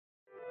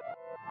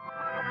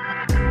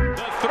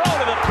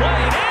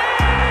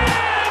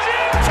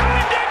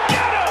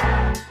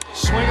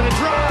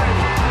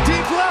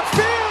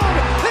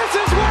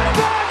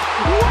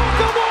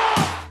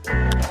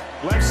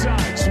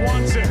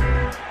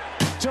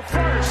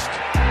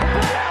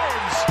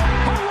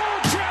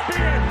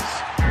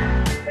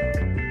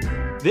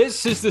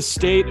This is the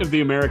state of the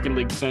American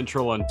League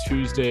Central on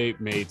Tuesday,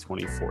 May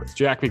 24th.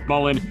 Jack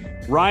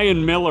McMullen,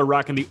 Ryan Miller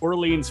rocking the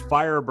Orleans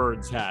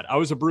Firebirds hat. I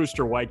was a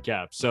Brewster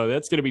Whitecap, so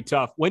that's going to be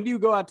tough. When do you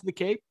go out to the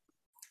Cape?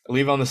 I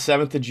leave on the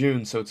 7th of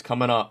June, so it's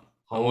coming up.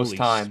 Almost Holy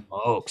time.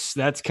 smokes,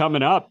 that's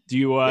coming up. Do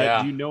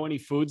you know any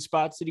food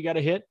spots that you got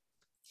to hit?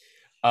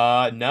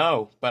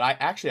 No, but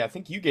I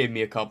think you gave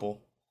me a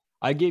couple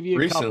I gave you a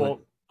recently.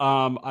 couple.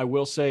 I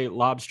will say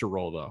lobster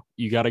roll, though.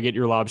 You got to get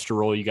your lobster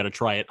roll. You got to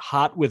try it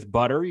hot with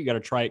butter. You got to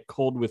try it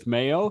cold with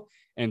mayo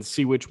and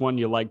see which one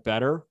you like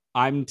better.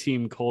 I'm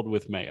team cold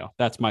with mayo.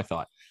 That's my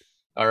thought.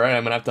 All right,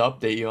 I'm gonna have to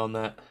update you on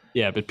that.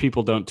 Yeah, but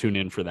people don't tune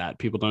in for that.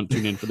 People don't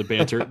tune in for the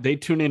banter. They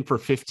tune in for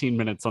 15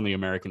 minutes on the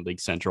American League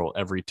Central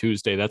every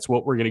Tuesday. That's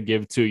what we're going to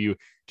give to you.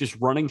 Just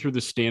running through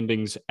the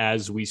standings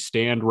as we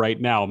stand right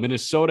now.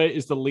 Minnesota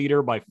is the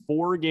leader by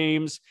 4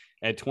 games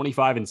at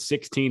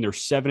 25-16. They're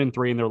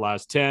 7-3 in their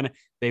last 10.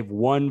 They've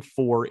won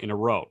 4 in a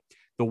row.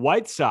 The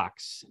White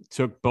Sox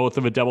took both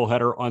of a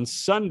doubleheader on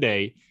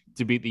Sunday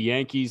to beat the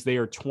Yankees. They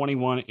are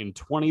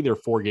 21-20. They're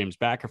 4 games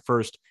back at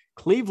first.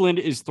 Cleveland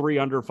is 3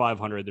 under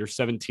 500. They're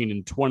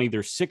 17-20.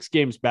 They're 6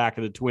 games back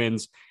of the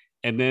Twins.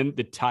 And then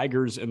the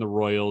Tigers and the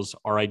Royals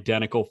are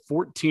identical,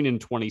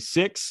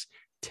 14-26,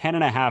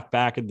 10.5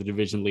 back of the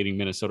division leading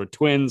Minnesota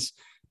Twins.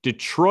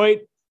 Detroit,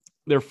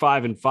 they're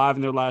 5-5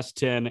 in their last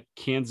 10.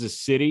 Kansas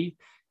City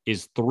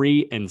is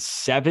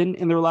 3-7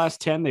 in their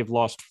last 10. They've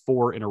lost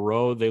 4 in a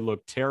row. They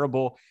look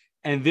terrible.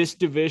 And this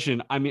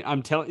division, I mean,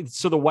 I'm telling you,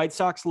 so the White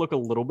Sox look a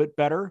little bit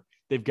better.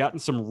 They've gotten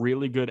some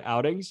really good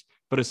outings.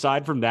 But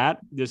aside from that,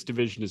 this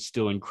division is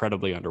still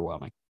incredibly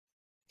underwhelming.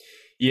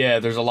 Yeah,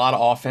 there's a lot of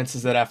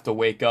offenses that have to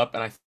wake up,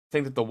 and I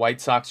think that the White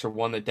Sox are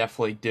one that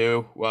definitely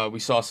do. We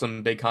saw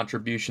some big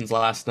contributions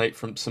last night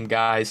from some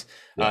guys.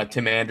 Yeah.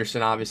 Tim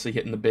Anderson obviously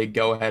hitting the big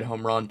go-ahead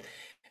home run,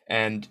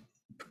 and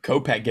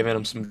Kopech giving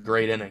him some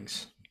great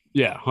innings.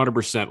 Yeah,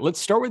 100%.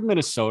 Let's start with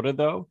Minnesota,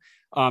 though.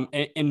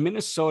 And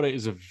Minnesota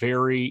is a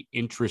very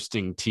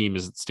interesting team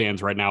as it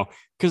stands right now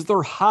because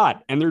they're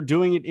hot and they're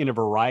doing it in a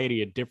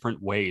variety of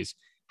different ways.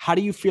 How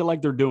do you feel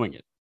like they're doing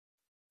it?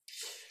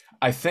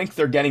 I think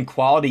they're getting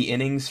quality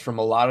innings from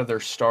a lot of their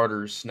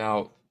starters.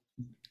 Now,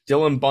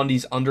 Dylan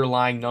Bundy's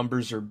underlying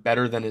numbers are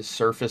better than his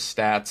surface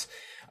stats.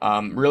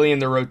 Really in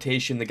the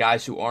rotation, the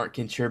guys who aren't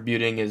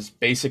contributing is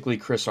basically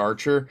Chris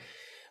Archer.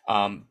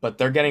 But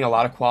they're getting a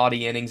lot of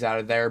quality innings out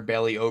of there.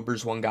 Bailey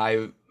Ober's one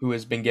guy who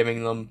has been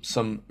giving them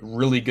some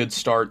really good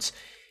starts.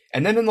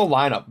 And then in the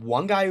lineup,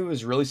 one guy who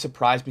has really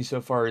surprised me so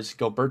far is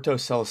Gilberto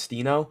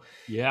Celestino.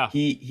 Yeah,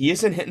 He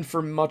isn't hitting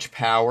for much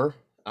power.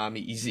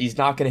 He's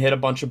not going to hit a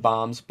bunch of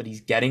bombs, but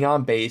he's getting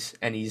on base,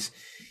 and he's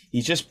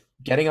just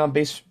getting on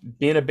base,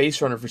 being a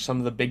base runner for some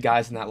of the big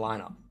guys in that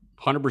lineup.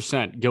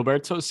 100%.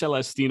 Gilberto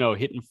Celestino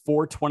hitting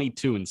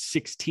 422 in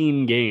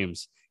 16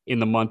 games in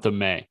the month of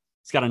May.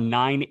 He's got a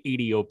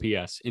 980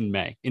 OPS in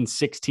May in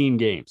 16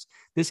 games.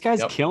 This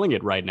guy's killing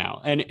it right now.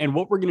 And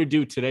what we're going to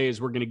do today is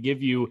we're going to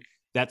give you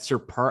that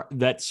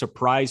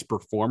surprise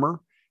performer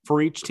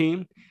for each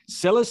team.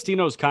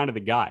 Celestino's kind of the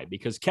guy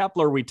because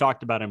Kepler, we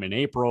talked about him in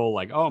April,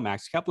 like, oh,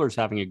 Max Kepler's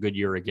having a good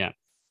year again.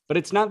 But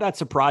it's not that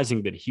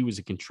surprising that he was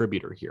a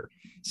contributor here.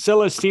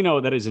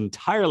 Celestino, that is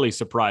entirely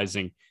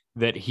surprising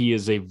that he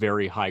is a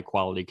very high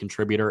quality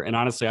contributor. And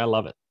honestly, I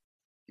love it.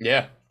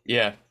 Yeah,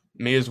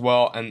 me as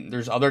well. And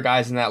there's other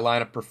guys in that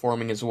lineup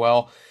performing as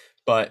well.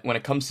 But when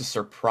it comes to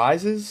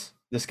surprises,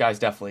 this guy's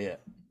definitely it.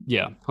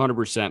 Yeah,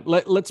 100%.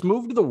 Let's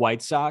move to the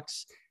White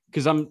Sox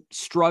because I'm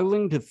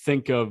struggling to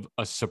think of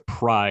a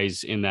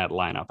surprise in that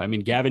lineup. I mean,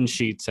 Gavin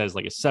Sheets has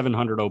like a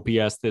 700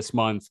 OPS this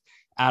month.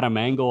 Adam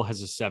Engel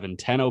has a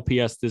 710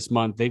 OPS this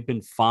month. They've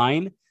been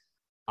fine.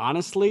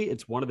 Honestly,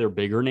 it's one of their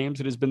bigger names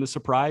that has been the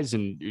surprise.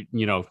 And,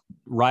 you know,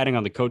 riding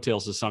on the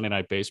coattails of Sunday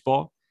Night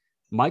Baseball,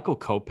 Michael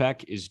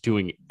Kopech is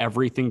doing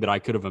everything that I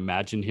could have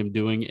imagined him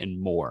doing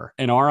and more.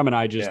 And Aram and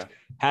I just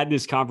had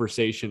this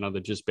conversation on the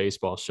Just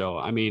Baseball show.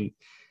 I mean,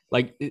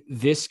 like,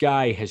 this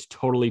guy has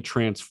totally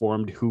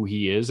transformed who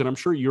he is. And I'm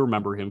sure you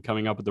remember him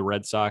coming up with the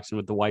Red Sox and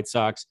with the White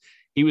Sox.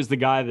 He was the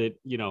guy that,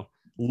 you know,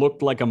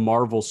 looked like a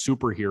Marvel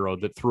superhero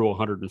that threw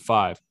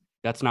 105.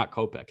 That's not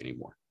Kopech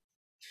anymore.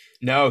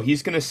 No,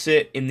 he's going to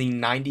sit in the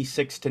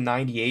 96 to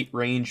 98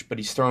 range, but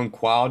he's throwing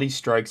quality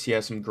strikes. He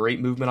has some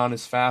great movement on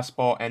his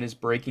fastball and his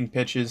breaking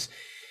pitches.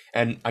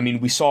 And, I mean,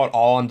 we saw it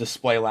all on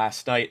display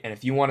last night. And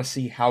if you want to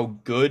see how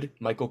good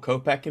Michael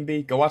Kopech can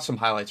be, go watch some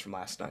highlights from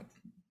last night.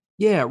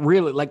 Yeah,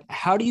 really. Like,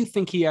 how do you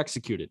think he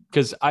executed?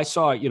 Because I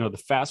saw, you know, the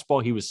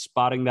fastball, he was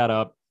spotting that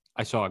up.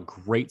 I saw a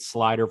great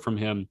slider from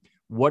him.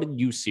 What did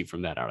you see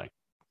from that outing?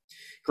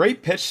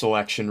 Great pitch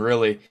selection,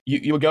 really.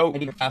 You would go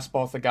any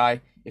fastball with the guy.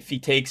 If he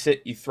takes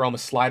it, you throw him a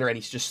slider and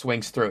he just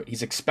swings through it.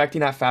 He's expecting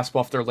that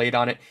fastball if they're late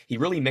on it. He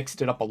really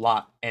mixed it up a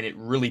lot, and it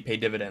really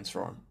paid dividends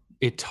for him.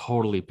 It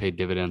totally paid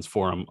dividends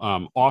for him.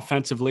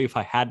 Offensively, if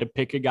I had to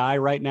pick a guy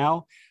right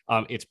now,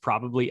 it's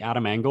probably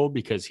Adam Engel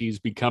because he's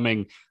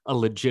becoming a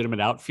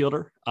legitimate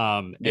outfielder.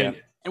 And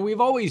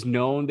we've always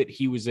known that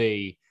he was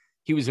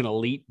an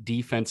elite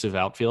defensive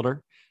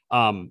outfielder.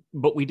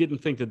 But we didn't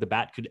think that the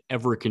bat could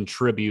ever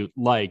contribute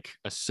like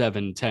a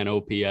 710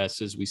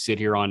 OPS as we sit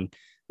here on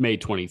May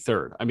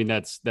 23rd. I mean,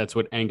 that's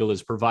what Engel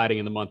is providing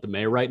in the month of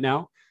May right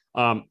now.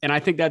 And I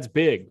think that's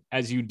big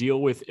as you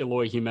deal with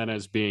Eloy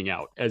Jimenez being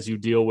out, as you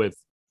deal with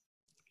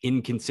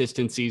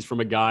inconsistencies from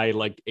a guy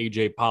like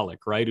AJ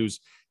Pollock, right? Who's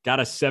got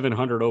a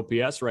 700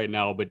 OPS right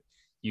now, but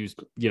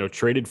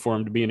traded for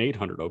him to be an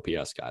 800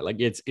 OPS guy. Like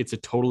it's a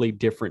totally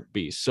different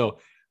beast. So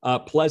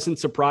pleasant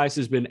surprise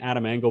has been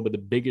Adam Engel, but the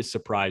biggest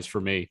surprise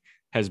for me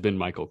has been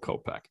Michael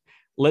Kopech.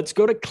 Let's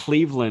go to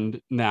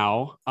Cleveland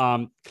now.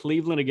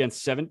 Cleveland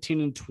against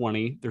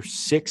 17-20. They're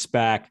 6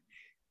 back.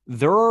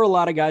 There are a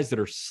lot of guys that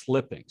are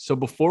slipping. So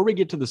before we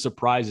get to the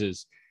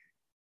surprises,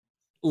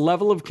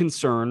 level of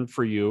concern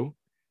for you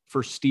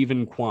for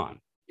Stephen Kwan.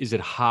 Is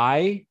it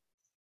high?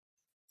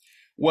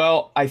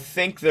 Well, I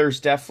think there's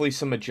definitely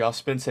some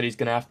adjustments that he's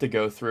going to have to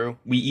go through.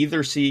 We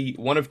either see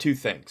one of two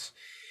things.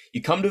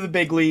 You come to the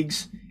big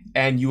leagues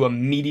and you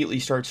immediately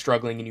start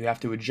struggling and you have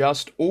to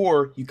adjust,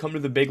 or you come to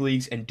the big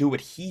leagues and do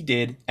what he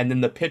did and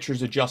then the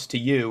pitchers adjust to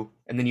you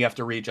and then you have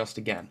to readjust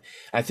again.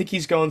 I think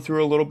he's going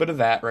through a little bit of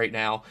that right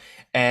now.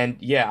 And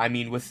yeah, I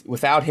mean,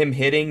 without him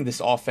hitting, this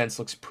offense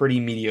looks pretty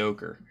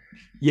mediocre.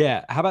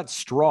 Yeah. How about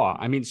Straw?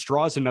 I mean,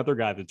 Straw is another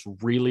guy that's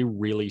really,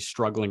 really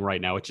struggling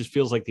right now. It just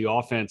feels like the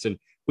offense, and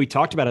we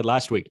talked about it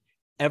last week,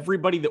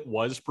 everybody that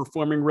was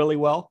performing really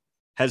well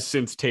has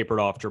since tapered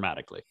off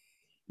dramatically.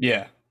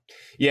 Yeah.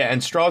 Yeah,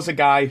 and Straw's a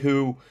guy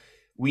who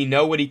we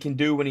know what he can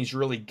do when he's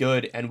really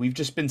good, and we've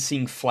just been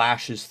seeing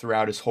flashes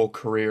throughout his whole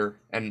career,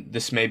 and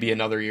this may be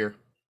another year.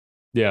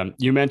 Yeah,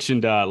 you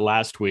mentioned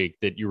last week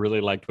that you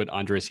really liked what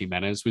Andres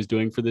Jimenez was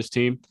doing for this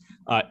team.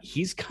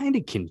 He's kind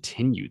of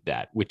continued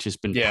that, which has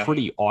been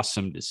pretty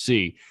awesome to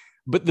see.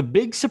 But the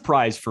big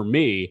surprise for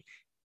me,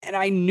 and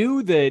I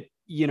knew that,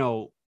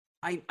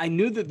 I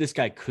knew that this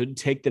guy could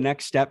take the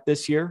next step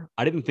this year.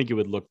 I didn't think it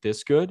would look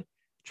this good.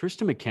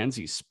 Tristan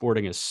McKenzie's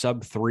sporting a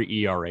sub-3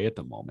 ERA at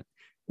the moment.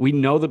 We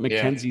know that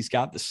McKenzie's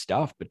got the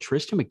stuff, but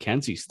Tristan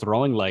McKenzie's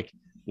throwing like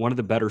one of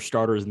the better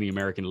starters in the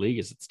American League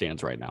as it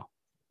stands right now.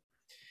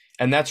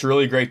 And that's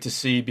really great to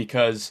see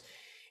because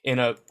in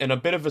a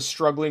bit of a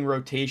struggling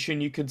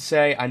rotation, you could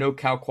say. I know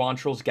Cal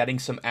Quantrill's getting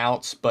some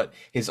outs, but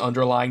his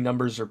underlying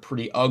numbers are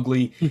pretty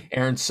ugly.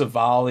 Aaron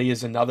Savali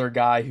is another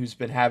guy who's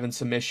been having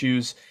some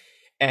issues.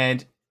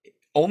 And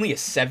only a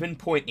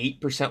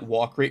 7.8%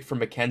 walk rate for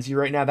McKenzie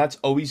right now. That's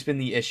always been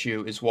the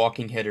issue, is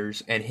walking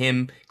hitters, and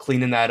him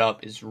cleaning that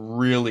up is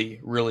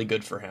really, really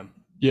good for him.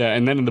 Yeah,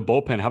 and then in the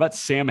bullpen, how about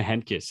Sam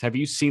Hentges? Have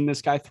you seen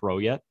this guy throw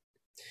yet?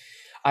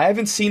 I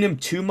haven't seen him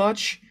too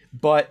much,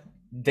 but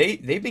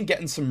they've been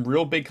getting some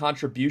real big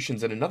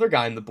contributions, and another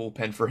guy in the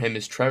bullpen for him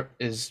is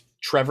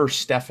Trevor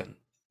Stephan.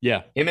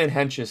 Yeah. Him and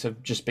Hentges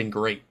have just been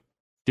great.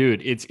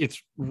 Dude,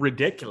 it's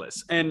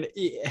ridiculous. And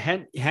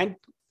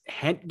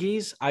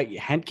Hentges. I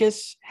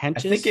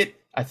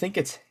think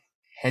it's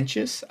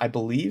Hentges, I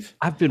believe.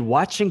 I've been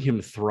watching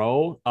him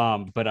throw,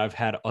 but I've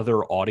had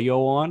other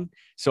audio on,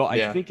 so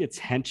I think it's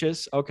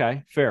Hentges.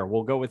 Okay, fair.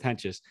 We'll go with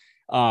Hentges.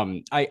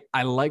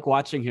 I like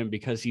watching him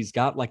because he's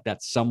got like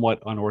that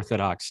somewhat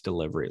unorthodox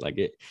delivery. Like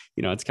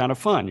it's kind of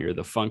fun. You're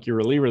the funky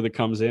reliever that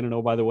comes in, and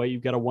oh, by the way,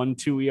 you've got a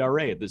 1.2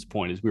 ERA at this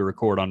point as we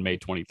record on May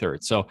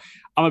 23rd. So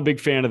I'm a big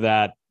fan of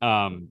that.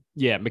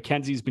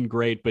 McKenzie's been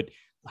great, but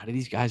a lot of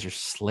these guys are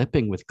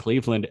slipping with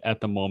Cleveland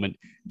at the moment.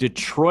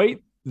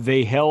 Detroit,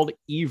 they held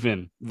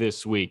even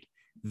this week.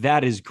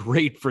 That is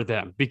great for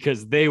them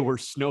because they were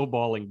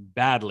snowballing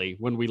badly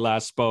when we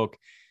last spoke.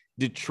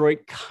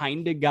 Detroit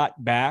kind of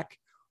got back.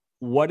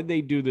 What did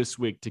they do this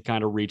week to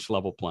kind of reach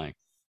level playing?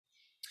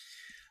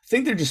 I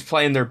think they're just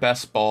playing their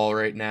best ball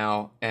right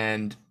now.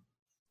 And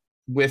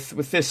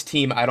with this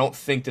team, I don't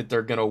think that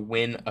they're going to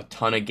win a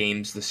ton of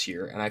games this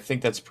year. And I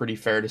think that's pretty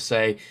fair to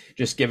say,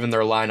 just given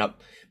their lineup.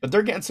 But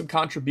they're getting some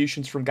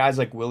contributions from guys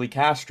like Willie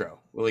Castro.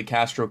 Willie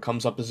Castro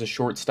comes up as a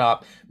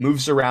shortstop,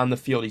 moves around the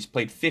field. He's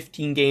played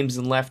 15 games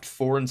in left,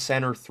 4 in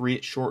center, 3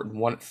 at short, and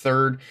 1 at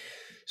third.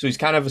 So he's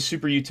kind of a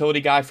super utility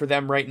guy for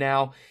them right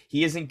now.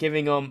 He isn't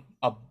giving them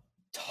a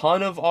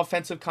ton of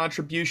offensive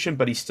contribution,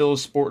 but he still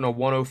is sporting a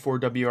 104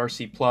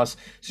 WRC plus.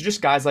 So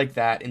just guys like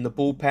that. In the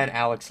bullpen,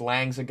 Alex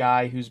Lang's a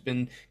guy who's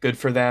been good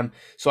for them.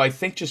 So I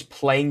think just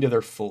playing to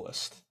their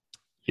fullest.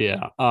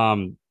 Yeah.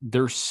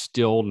 They're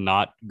still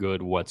not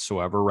good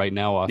whatsoever right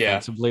now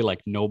offensively. Yeah.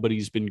 Like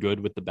nobody's been good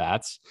with the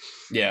bats.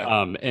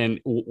 Yeah. And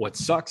what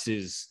sucks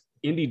is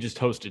Indy just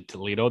hosted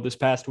Toledo this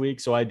past week.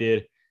 So I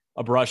did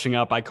a brushing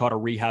up. I caught a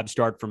rehab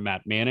start from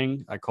Matt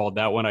Manning. I called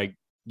that one. I,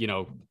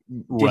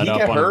 read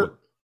up on hurt?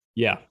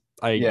 Yeah.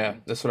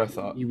 That's what I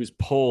thought. He was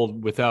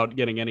pulled without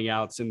getting any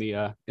outs in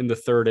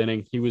the third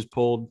inning. He was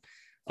pulled.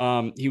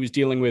 He was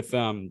dealing with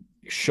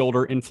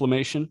shoulder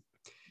inflammation,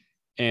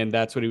 and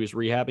that's what he was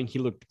rehabbing. He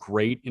looked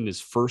great in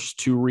his first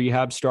 2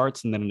 rehab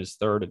starts, and then in his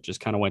third, it just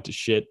kind of went to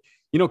shit.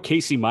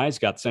 Casey Mize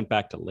got sent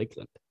back to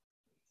Lakeland.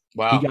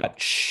 Wow. He got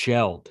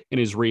shelled in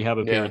his rehab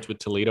appearance with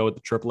Toledo at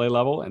the AAA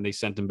level, and they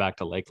sent him back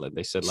to Lakeland.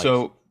 They said,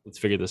 let's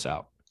figure this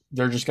out.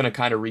 They're just going to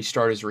kind of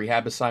restart his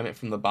rehab assignment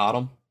from the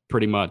bottom?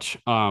 Pretty much.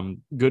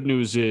 Good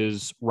news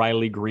is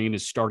Riley Green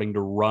is starting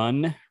to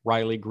run.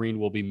 Riley Green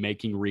will be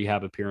making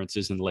rehab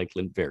appearances in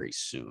Lakeland very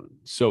soon.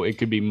 So it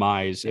could be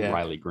Mize and Yeah.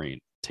 Riley Green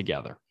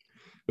together.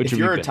 Which If would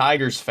you're be a big.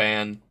 Tigers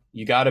fan,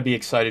 you got to be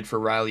excited for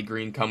Riley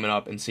Green coming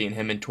up and seeing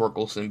him and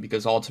Torkelson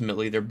because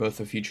ultimately they're both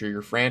the future of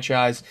your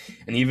franchise.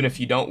 And even if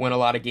you don't win a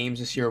lot of games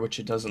this year, which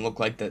it doesn't look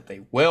like that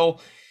they will,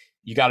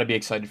 you got to be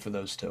excited for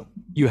those two.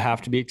 You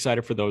have to be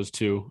excited for those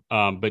two.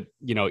 But,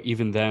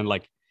 even then,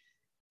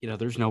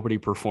 there's nobody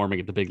performing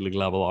at the big league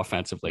level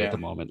offensively at Yeah. the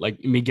moment.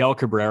 Like Miguel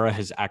Cabrera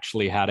has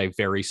actually had a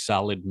very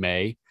solid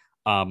May.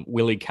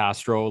 Willie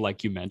Castro,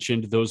 like you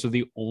mentioned, those are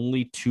the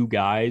only two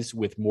guys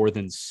with more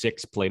than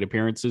 6 plate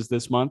appearances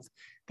this month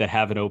that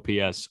have an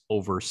OPS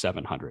over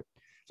 700.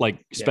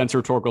 Like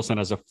Spencer Torkelson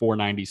has a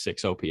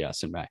 496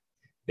 OPS in May.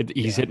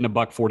 He's hitting a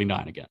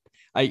 $149 again.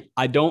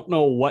 I don't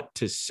know what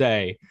to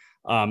say.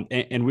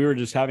 And we were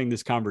just having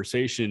this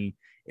conversation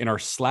in our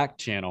Slack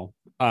channel.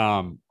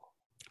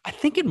 I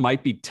think it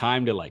might be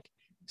time to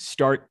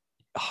start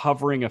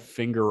hovering a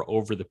finger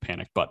over the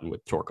panic button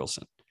with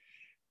Torkelson.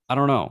 I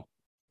don't know.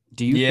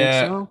 Do you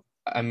think so?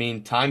 I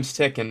mean, time's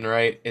ticking,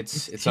 right?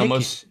 It's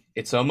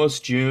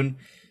almost June.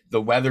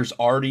 The weather's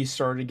already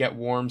started to get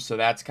warm, so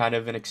that's kind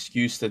of an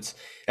excuse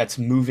that's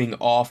moving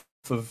off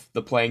of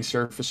the playing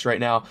surface right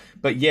now.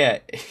 But yeah,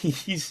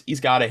 he's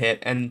got to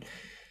hit, and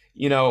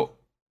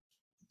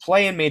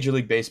playing Major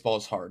League Baseball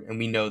is hard, and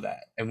we know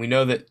that. And we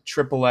know that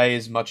AAA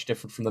is much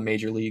different from the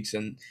major leagues,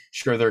 and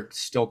sure, there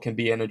still can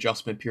be an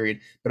adjustment period.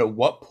 But at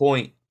what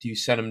point do you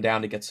send him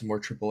down to get some more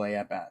AAA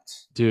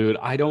at-bats? Dude,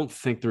 I don't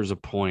think there's a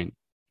point.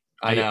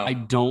 I know. I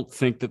don't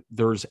think that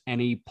there's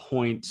any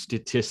point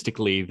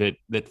statistically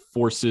that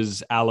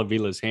forces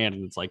Alavila's hand,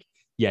 and it's like,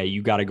 yeah,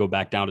 you got to go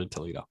back down to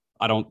Toledo.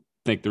 I don't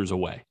think there's a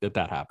way that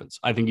happens.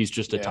 I think he's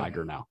just a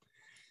Tiger now.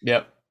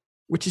 Yep.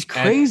 Which is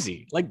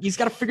crazy. He's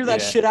got to figure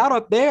that shit out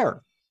up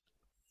there.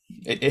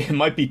 It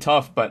might be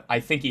tough, but I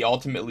think he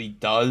ultimately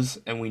does,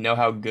 and we know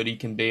how good he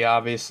can be,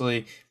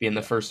 obviously, being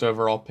the first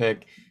overall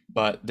pick.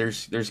 But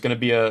there's going to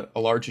be a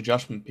large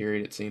adjustment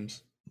period, it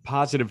seems.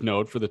 Positive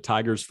note for the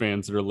Tigers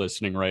fans that are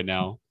listening right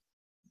now.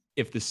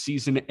 If the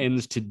season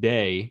ends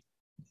today,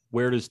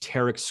 where does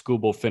Tarik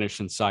Skubal finish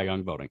in Cy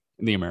Young voting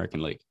in the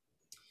American League?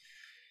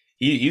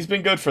 He's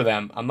been good for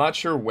them. I'm not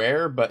sure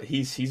where, but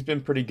he's been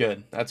pretty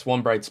good. That's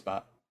one bright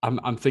spot.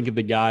 I'm thinking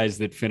the guys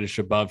that finish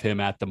above him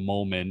at the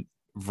moment: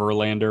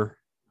 Verlander,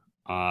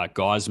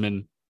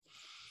 Gausman.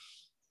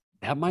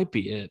 That might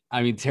be it.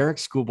 I mean, Tarik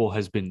Skubal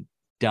has been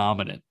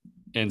dominant.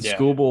 And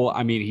Skubal,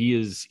 I mean,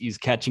 he's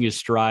catching his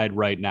stride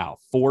right now.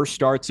 4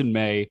 starts in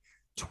May,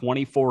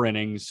 24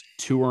 innings,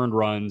 2 earned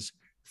runs,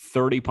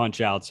 30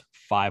 punch outs,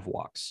 5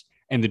 walks.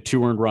 And the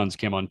 2 earned runs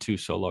came on 2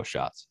 solo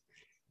shots.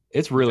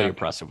 It's really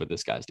impressive what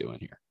this guy's doing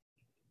here.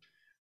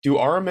 Do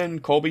Aram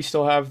and Colby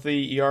still have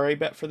the ERA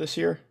bet for this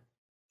year?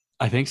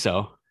 I think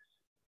so.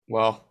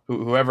 Well,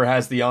 whoever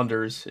has the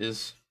unders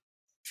is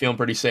feeling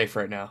pretty safe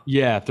right now.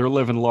 Yeah, they're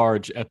living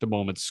large at the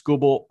moment.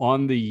 Skubal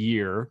on the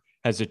year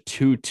has a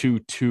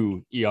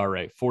 2.22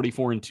 ERA,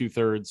 44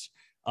 2/3,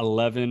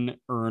 11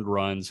 earned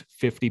runs,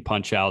 50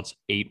 punch outs,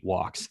 8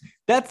 walks.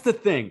 That's the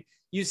thing.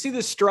 You see the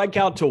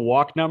strikeout to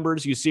walk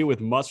numbers. You see it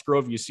with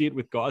Musgrove. You see it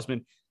with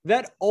Gausman.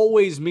 That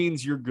always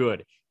means you're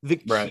good. The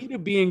key to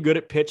being good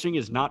at pitching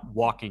is not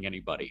walking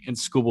anybody. And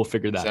Skubal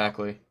figured that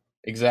out.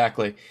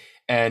 Exactly.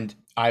 And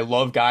I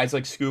love guys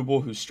like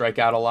Skubal who strike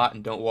out a lot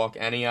and don't walk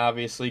any,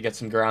 obviously, get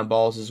some ground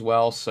balls as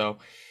well. So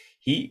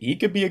he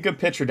could be a good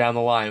pitcher down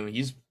the line.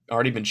 He's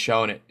already been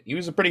showing it. He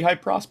was a pretty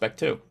hype prospect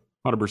too.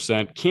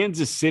 100%.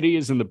 Kansas City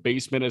is in the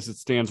basement as it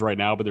stands right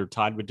now, but they're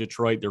tied with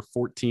Detroit. They're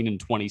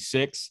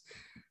 14-26.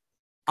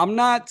 I'm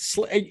not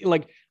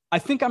I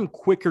think I'm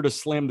quicker to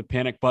slam the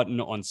panic button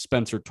on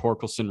Spencer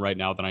Torkelson right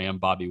now than I am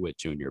Bobby Witt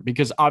Jr.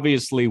 because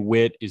obviously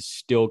Witt is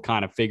still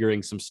kind of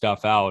figuring some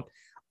stuff out.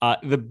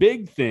 The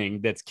big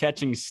thing that's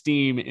catching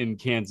steam in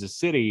Kansas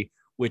City,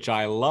 which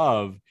I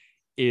love,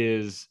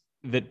 is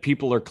that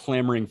people are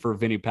clamoring for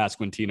Vinny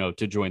Pasquantino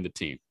to join the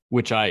team,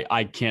 which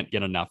I can't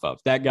get enough of.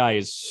 That guy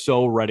is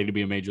so ready to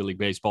be a Major League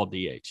Baseball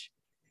DH.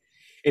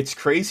 It's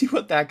crazy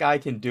what that guy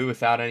can do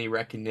without any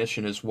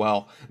recognition as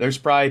well. There's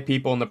probably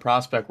people in the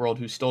prospect world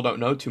who still don't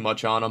know too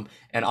much on him.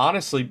 And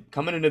honestly,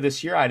 coming into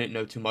this year, I didn't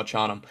know too much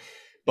on him.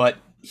 But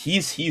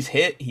he's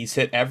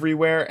hit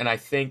everywhere, and I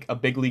think a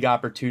big league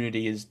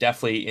opportunity is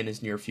definitely in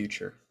his near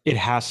future. It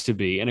has to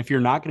be. And if you're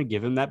not going to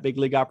give him that big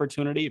league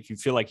opportunity, if you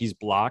feel like he's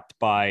blocked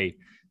by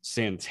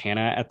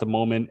Santana at the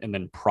moment and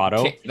then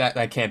Prado,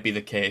 that can't be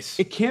the case.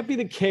 It can't be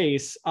the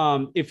case.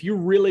 If you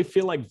really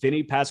feel like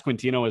Vinny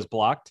Pasquantino is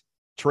blocked,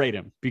 trade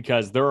him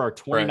because there are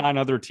 29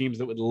 other teams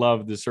that would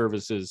love the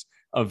services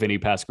of Vinny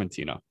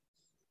Pasquantino.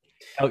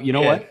 Oh, you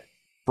know what?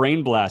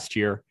 Brain blast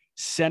here.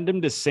 Send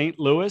him to St.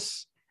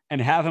 Louis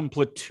and have him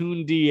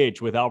platoon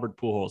DH with Albert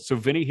Pujols. So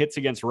Vinny hits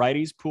against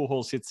righties,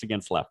 Pujols hits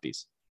against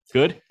lefties.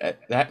 Good.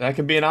 That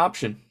could be an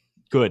option.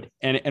 Good.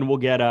 And we'll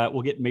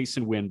get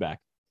Mason Wynn back.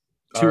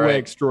 Two-way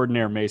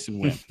extraordinaire Mason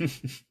Wynn.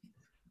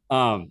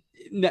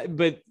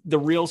 But the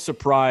real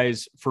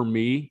surprise for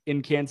me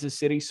in Kansas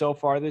City so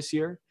far this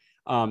year,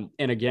 and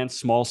again,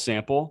 small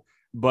sample,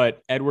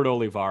 but Edward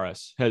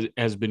Olivares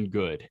has been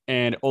good.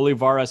 And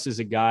Olivares is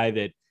a guy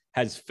that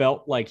has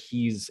felt like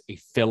he's a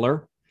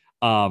filler.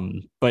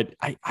 But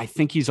I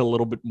think he's a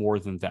little bit more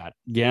than that.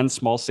 Again,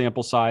 small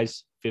sample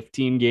size,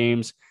 15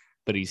 games,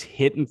 but he's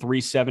hitting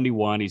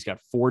 371. He's got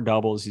 4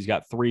 doubles. He's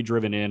got 3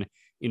 driven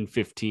in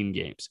 15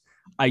 games.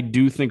 I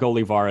do think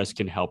Olivares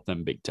can help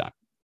them big time.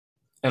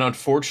 And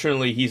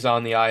unfortunately, he's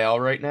on the IL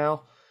right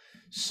now.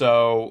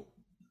 So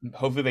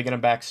hopefully they get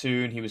him back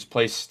soon. He was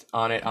placed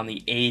on it on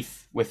the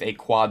 8th with a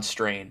quad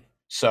strain.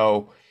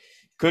 So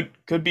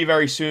could be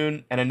very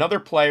soon. And another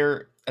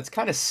player that's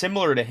kind of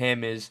similar to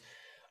him is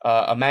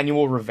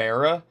Emmanuel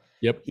Rivera.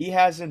 Yep. He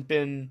hasn't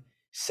been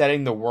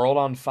setting the world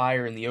on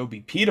fire in the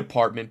OBP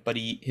department, but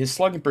his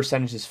slugging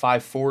percentage is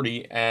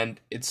 .540, and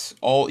it's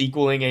all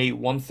equaling a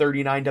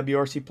 139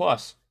 WRC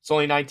plus. It's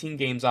only 19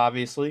 games,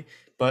 obviously,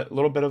 but a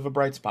little bit of a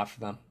bright spot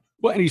for them.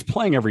 Well, and he's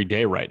playing every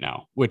day right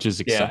now, which is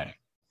exciting.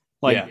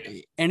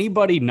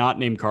 Anybody not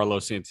named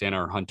Carlos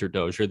Santana or Hunter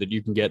Dozier that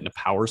you can get in a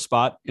power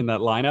spot in that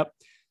lineup,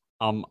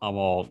 I'm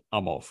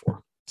all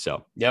for.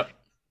 So, yep.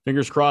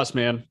 Fingers crossed,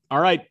 man. All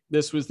right.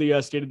 This was the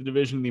State of the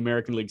Division in the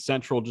American League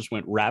Central. Just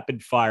went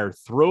rapid fire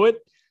through it.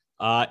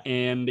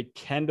 And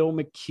Kendall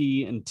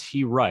McKee and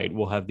T. Wright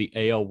will have the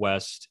AL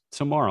West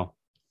tomorrow.